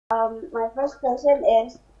My first question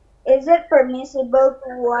is it permissible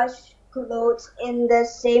to wash clothes in the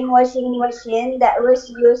same washing machine that was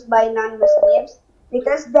used by non-Muslims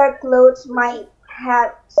because their clothes might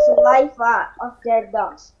have saliva of their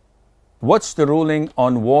dogs? What's the ruling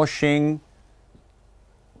on washing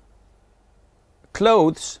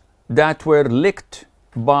clothes that were licked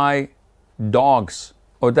by dogs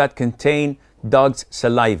or that contain dogs'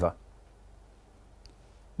 saliva?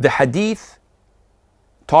 The hadith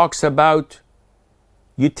talks about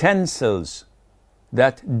utensils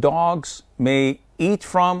that dogs may eat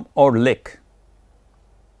from or lick.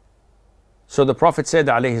 So the Prophet said,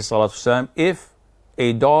 alayhi salatu wasalam, if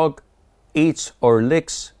a dog eats or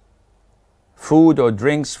licks food or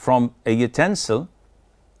drinks from a utensil,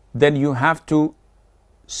 then you have to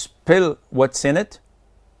spill what's in it,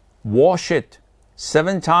 wash it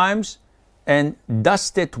 7 times, and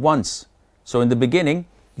dust it once. So in the beginning,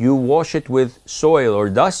 you wash it with soil or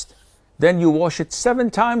dust, then you wash it 7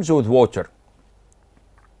 times with water.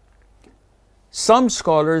 Some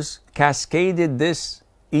scholars cascaded this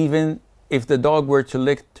even if the dog were to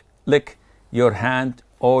lick your hand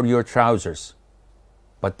or your trousers.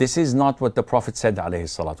 But this is not what the Prophet said, alayhi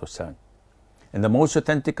salatu wasalam. And the most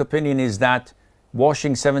authentic opinion is that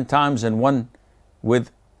washing 7 times and 1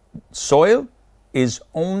 with soil is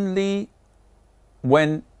only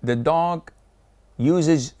when the dog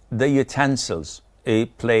uses the utensils, a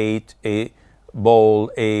plate, a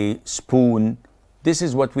bowl, a spoon. This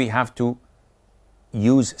is what we have to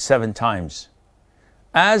use 7 times.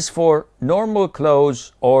 As for normal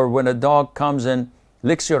clothes, or when a dog comes and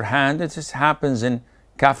licks your hand, it just happens in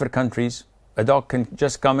Kafir countries. A dog can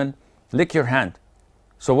just come and lick your hand.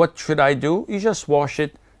 So what should I do? You just wash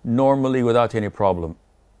it normally without any problem.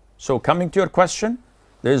 So coming to your question,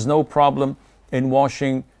 there's no problem in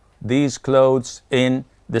washing these clothes in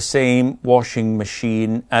the same washing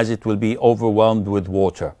machine, as it will be overwhelmed with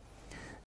water.